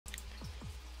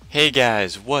Hey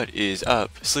guys, what is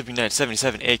up? Sleeping Knight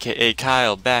 77 aka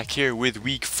Kyle back here with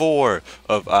week 4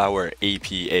 of our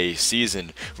APA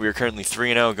season. We are currently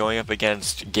 3-0 going up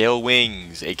against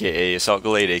GaleWings aka Assault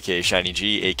Glade aka Shiny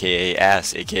G aka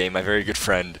Ass aka my very good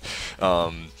friend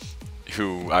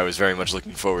who I was very much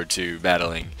looking forward to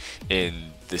battling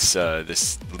in this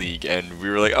league, and we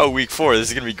were like, oh, week 4, this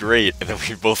is gonna be great, and then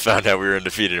we both found out we were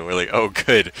undefeated, and we're like, oh,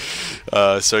 good.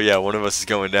 So yeah, one of us is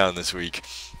going down this week.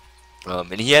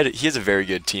 And he has a very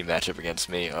good team matchup against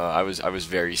me. I was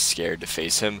very scared to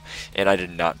face him, and I did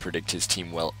not predict his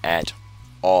team well at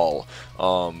all.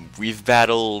 We've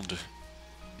battled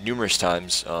numerous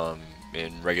times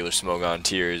in regular Smogon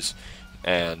tiers,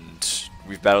 and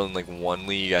we've battled in like one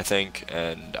league, I think,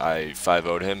 and I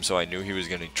 5-0'd him, so I knew he was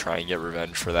going to try and get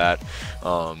revenge for that,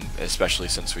 especially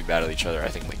since we battled each other, I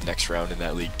think, like next round in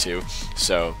that league too.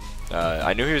 So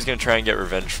I knew he was going to try and get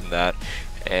revenge from that,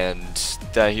 and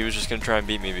that he was just going to try and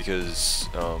beat me because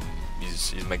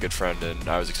he's my good friend, and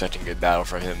I was expecting a good battle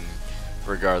from him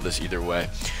regardless either way.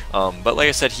 But like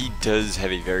I said, he does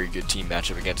have a very good team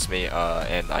matchup against me,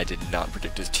 and I did not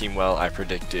predict his team well. I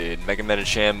predicted Mega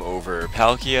Medicham over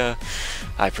Palkia.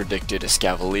 I predicted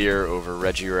Escavalier over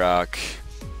Regirock.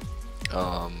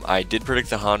 I did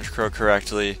predict the Honchkrow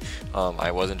correctly.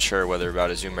 I wasn't sure whether about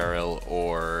Azumarill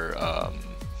or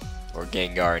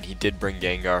Gengar, and he did bring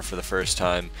Gengar for the first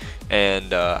time,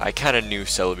 and I kind of knew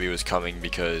Celebi was coming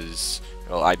because,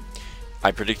 well,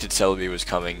 I predicted Celebi was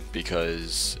coming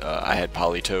because I had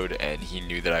Politoed, and he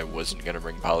knew that I wasn't going to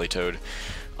bring Politoed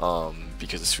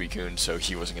because of Suicune, so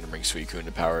he wasn't going to bring Suicune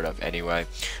to power it up anyway.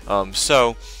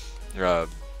 So,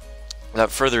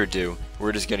 without further ado,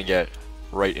 we're just going to get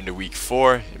right into week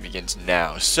 4. It begins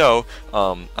now. So,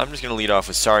 I'm just going to lead off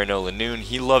with Sorry No Lanoon.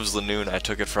 He loves Lanoon. I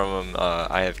took it from him.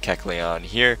 I have Kecleon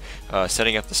here,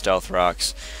 setting up the Stealth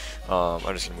Rocks. I'm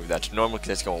just going to move that to normal because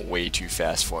that's going way too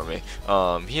fast for me.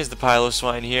 He has the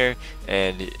Piloswine here,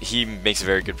 and he makes a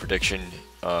very good prediction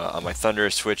on my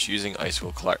Thundurus switch using Ice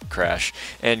Will Crash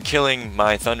and killing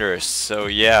my Thundurus. So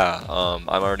yeah, I'm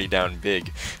already down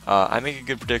big. I make a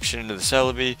good prediction into the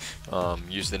Celebi,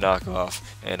 use the knockoff,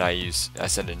 and I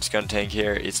send in Skuntank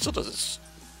here. It still does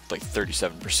like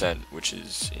 37%, which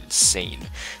is insane.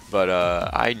 But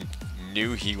I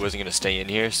knew he wasn't going to stay in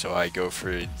here, so I go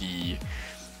for the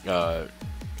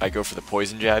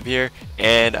poison jab here,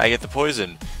 and I get the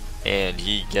poison, and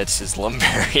he gets his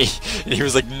Lumberry. And he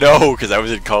was like, no, because I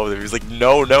was in call with him. He was like,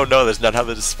 no, that's not how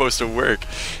this is supposed to work.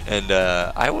 And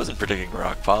I wasn't predicting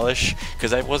Rock Polish,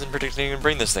 because I wasn't predicting to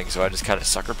bring this thing, so I just kind of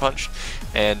sucker punched,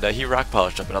 and he Rock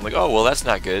Polished up, and I'm like, oh, well, that's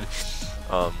not good.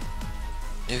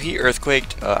 He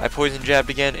Earthquaked, I poison jabbed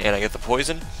again, and I get the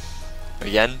poison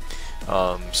again.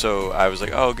 So I was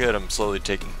like, oh, good, he's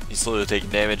slowly taking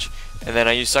damage. And then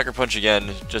I use Sucker Punch again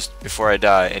just before I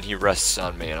die, and he rests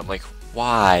on me, and I'm like,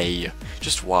 why?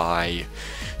 Just why?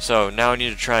 So now I need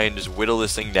to try and just whittle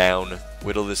this thing down,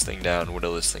 whittle this thing down,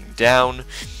 whittle this thing down.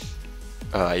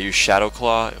 I use Shadow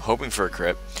Claw, hoping for a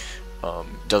crit.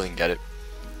 Doesn't get it.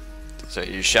 So I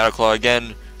use Shadow Claw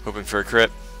again, hoping for a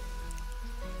crit.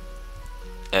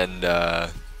 And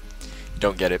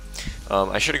don't get it.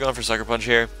 I should have gone for Sucker Punch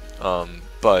here,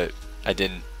 but I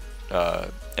didn't.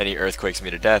 And he Earthquakes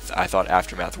me to death. I thought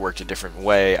Aftermath worked a different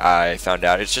way. I found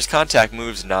out it's just contact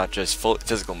moves, not just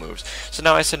physical moves. So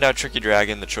now I send out Tricky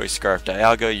Dragon, the Choice Scarf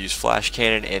Dialga, use Flash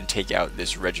Cannon, and take out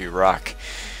this Regirock.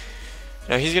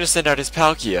 Now he's going to send out his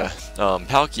Palkia.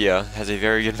 Palkia has a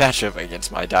very good matchup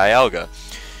against my Dialga.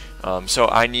 So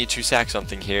I need to sack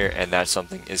something here, and that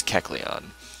something is Kecleon.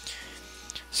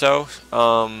 So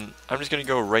I'm just going to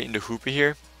go right into Hoopa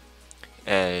here,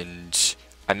 and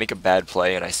I make a bad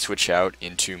play and I switch out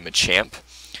into Machamp,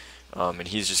 and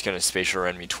he's just going to Spatial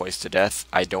Rend me twice to death.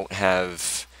 I don't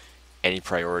have any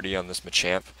priority on this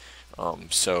Machamp,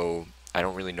 so I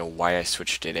don't really know why I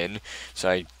switched it in. So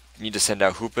I need to send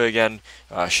out Hoopa again.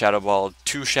 Shadow Ball,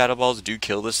 2 Shadow Balls do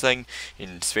kill this thing,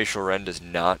 and Spatial Rend does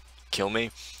not kill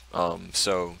me.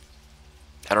 So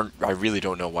I really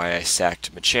don't know why I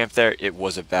sacked Machamp there. It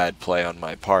was a bad play on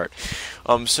my part.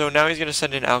 So now he's going to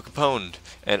send in Al Capone,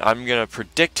 and I'm going to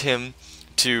predict him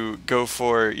to go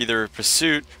for either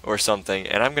Pursuit or something,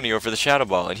 and I'm going to go for the Shadow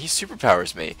Ball, and he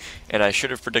superpowers me. And I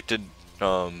should have predicted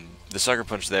the Sucker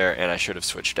Punch there, and I should have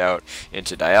switched out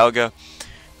into Dialga.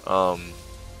 Oh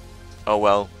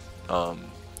well,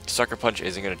 Sucker Punch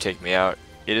isn't going to take me out.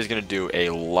 It is going to do a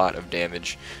lot of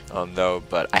damage, though,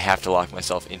 but I have to lock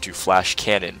myself into Flash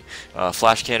Cannon.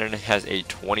 Flash Cannon has a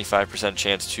 25%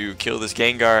 chance to kill this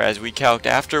Gengar, as we calced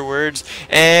afterwards,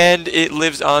 and it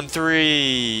lives on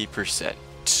 3%.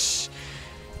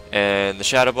 And the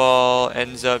Shadow Ball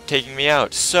ends up taking me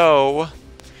out. So,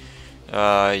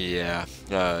 Yeah.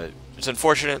 It's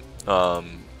unfortunate.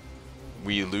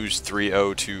 We lose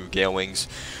 3-0 to GaleWings,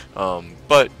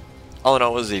 but all in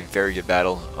all, it was a very good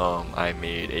battle. I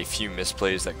made a few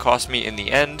misplays that cost me in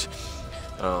the end.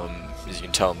 As you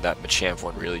can tell, that Machamp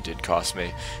one really did cost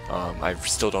me. I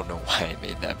still don't know why I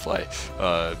made that play.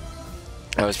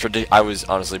 I was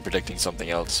honestly predicting something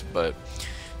else, but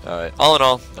all in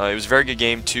all, it was a very good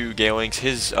game to GaleWings.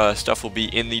 His stuff will be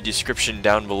in the description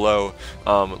down below.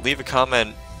 Leave a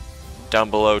comment down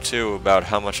below too about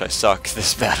how much I suck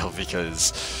this battle,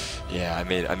 because yeah, I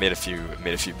made a few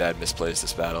bad misplays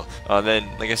this battle. Then,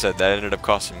 like I said, that ended up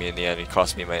costing me in the end. It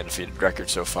cost me my undefeated record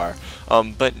so far.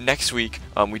 But next week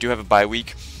we do have a bye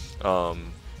week,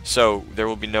 so there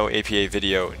will be no APA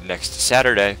video next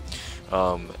Saturday.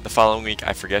 The following week,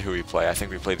 I forget who we play. I think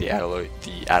we play the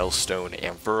Addlestone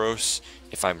Ampharos.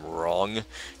 If I'm wrong,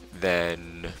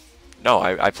 then no,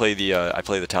 I play the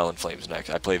Talonflames next.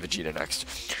 I play Vegeta next.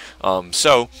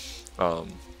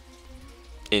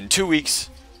 In 2 weeks,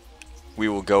 we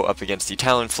will go up against the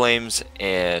Talonflames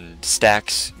and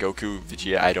Stacks Goku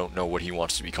Vegeta. I don't know what he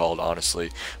wants to be called, honestly.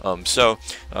 2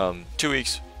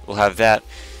 weeks, we'll have that.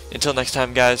 Until next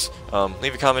time, guys,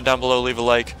 leave a comment down below, leave a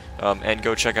like, and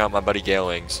go check out my buddy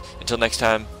GaleWings. Until next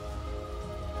time,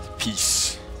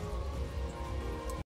 peace.